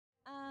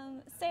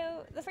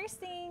So the first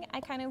thing I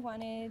kind of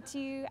wanted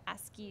to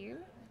ask you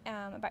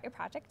about your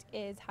project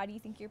is, how do you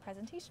think your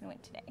presentation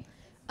went today?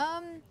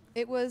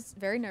 It was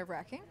very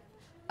nerve-wracking.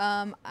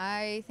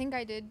 I think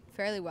I did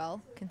fairly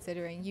well,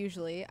 considering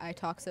usually I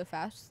talk so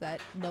fast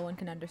that no one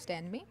can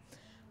understand me.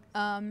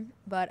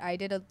 But I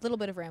did a little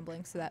bit of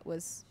rambling, so that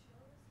was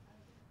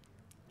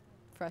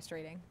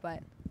frustrating.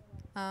 But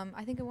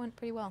I think it went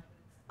pretty well.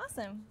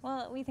 Awesome.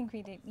 Well, we think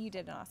you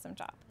did an awesome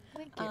job.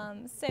 Thank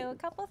you. So a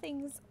couple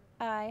things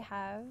I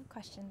have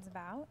questions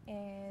about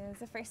is,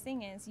 the first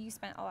thing is, you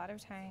spent a lot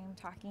of time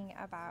talking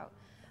about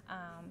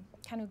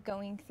kind of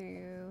going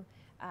through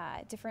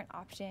different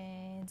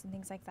options and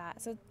things like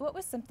that. So what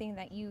was something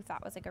that you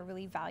thought was like a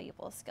really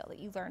valuable skill that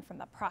you learned from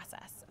the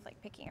process of like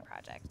picking a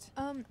project?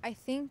 I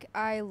think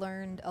I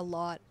learned a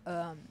lot.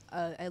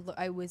 I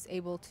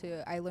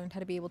learned how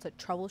to be able to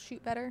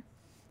troubleshoot better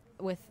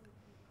with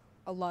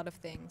a lot of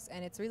things,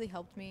 and it's really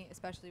helped me,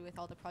 especially with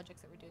all the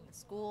projects that we're doing in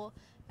school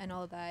and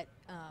all of that.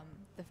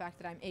 The fact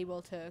that I'm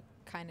able to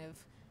kind of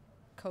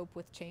cope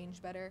with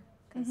change better,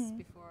 because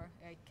before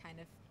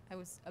I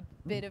was a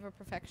bit of a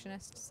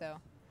perfectionist, so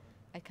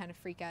I'd kind of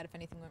freak out if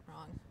anything went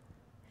wrong.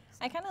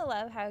 I kind of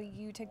love how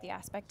you took the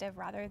aspect of,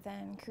 rather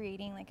than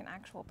creating like an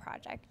actual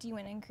project, you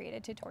went and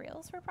created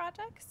tutorials for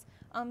projects.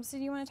 So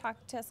do you want to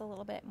talk to us a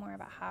little bit more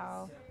about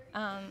how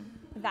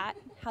that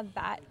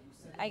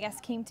I guess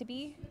came to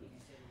be?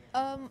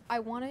 I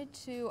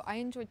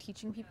enjoy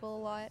teaching people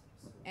a lot,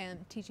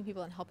 and teaching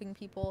people and helping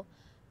people,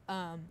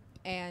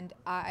 and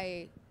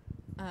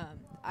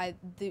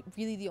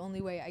really the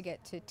only way I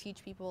get to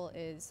teach people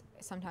is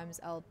sometimes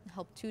I'll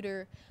help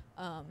tutor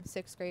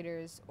sixth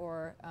graders,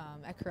 or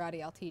at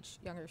karate I'll teach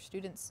younger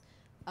students,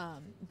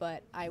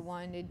 but I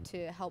wanted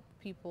to help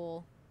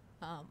people.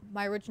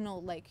 My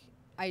original,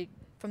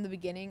 from the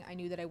beginning I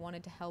knew that I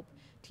wanted to help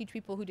teach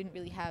people who didn't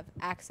really have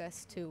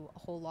access to a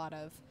whole lot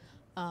of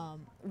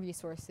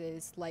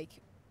resources like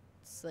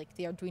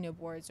the Arduino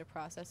boards or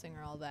processing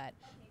or all that.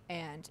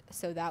 And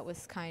so that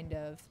was kind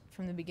of,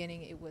 from the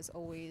beginning, it was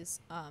always,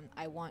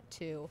 I want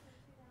to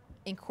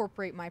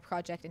incorporate my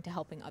project into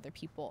helping other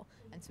people.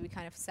 And so we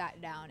kind of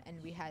sat down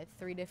and we had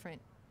 3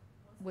 different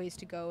ways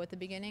to go at the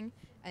beginning.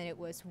 And it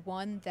was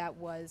one that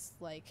was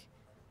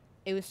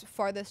it was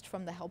farthest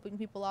from the helping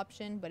people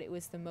option, but it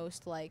was the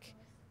most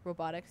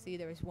robotics-y.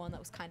 There was one that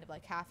was kind of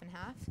like half and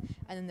half.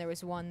 And then there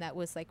was one that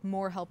was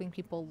more helping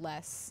people,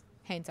 less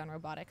hands-on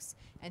robotics.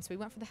 And so we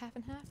went for the half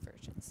and half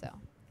version. So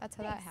that's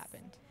how that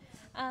happened.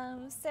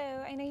 So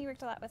I know you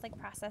worked a lot with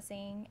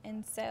processing,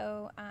 and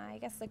so I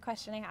guess the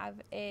question I have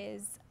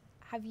is,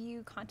 have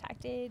you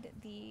contacted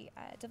the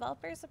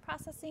developers of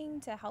processing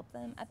to help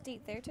them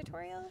update their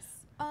tutorials?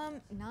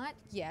 Not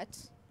yet,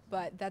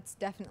 but that's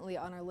definitely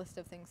on our list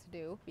of things to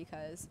do,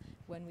 because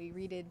when we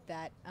redid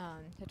that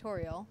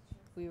tutorial,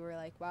 we were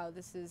like, wow,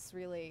 this is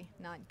really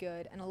not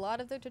good. And a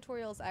lot of the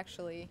tutorials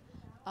actually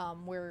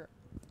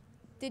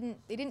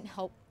didn't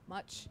help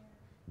much,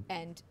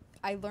 and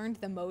I learned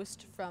the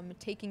most from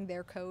taking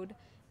their code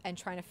and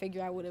trying to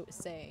figure out what it was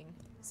saying.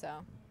 So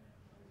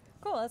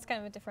cool. That's kind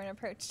of a different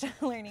approach to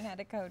learning how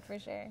to code, for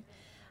sure.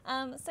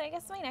 So I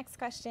guess my next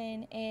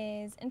question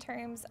is, in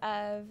terms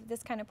of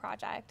this kind of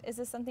project, is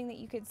this something that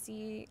you could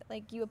see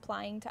you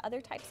applying to other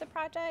types of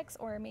projects,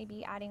 or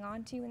maybe adding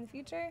on to in the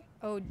future?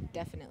 Oh,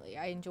 definitely.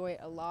 I enjoy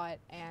it a lot,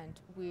 and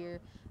we're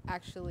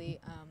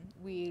actually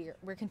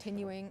we're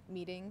continuing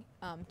meeting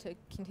to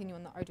continue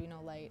on the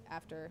Arduino Lite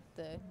after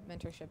the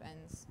mentorship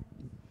ends,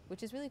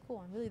 which is really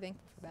cool. I'm really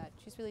thankful for that.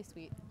 She's really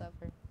sweet. Love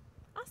her.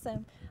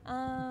 Awesome.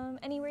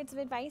 Any words of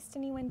advice to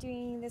anyone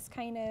doing this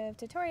kind of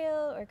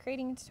tutorial, or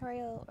creating a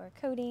tutorial, or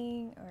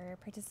coding, or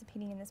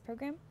participating in this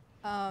program?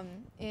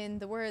 In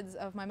the words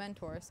of my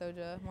mentor,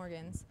 Soja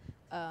Morgans,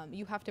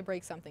 you have to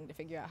break something to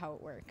figure out how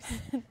it works.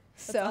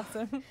 That's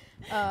awesome.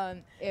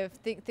 If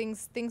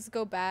things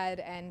go bad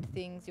and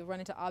you'll run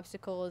into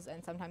obstacles,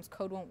 and sometimes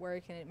code won't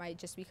work, and it might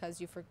just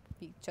because you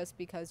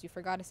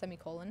forgot a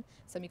semicolon.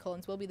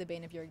 Semicolons will be the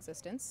bane of your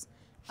existence.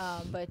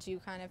 But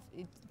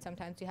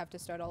sometimes you have to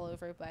start all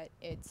over, but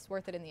it's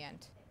worth it in the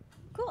end.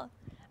 Cool.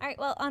 All right,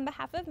 well, on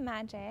behalf of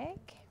Magic,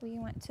 we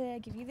want to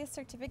give you this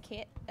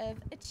certificate of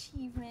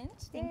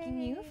achievement,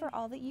 thanking you for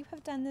all that you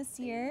have done this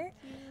year.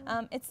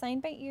 It's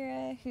signed by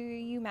Ira, who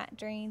you met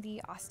during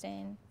the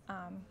Austin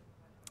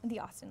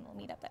little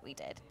meetup that we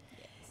did.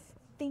 Yes.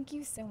 Thank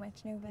you so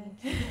much, Nova.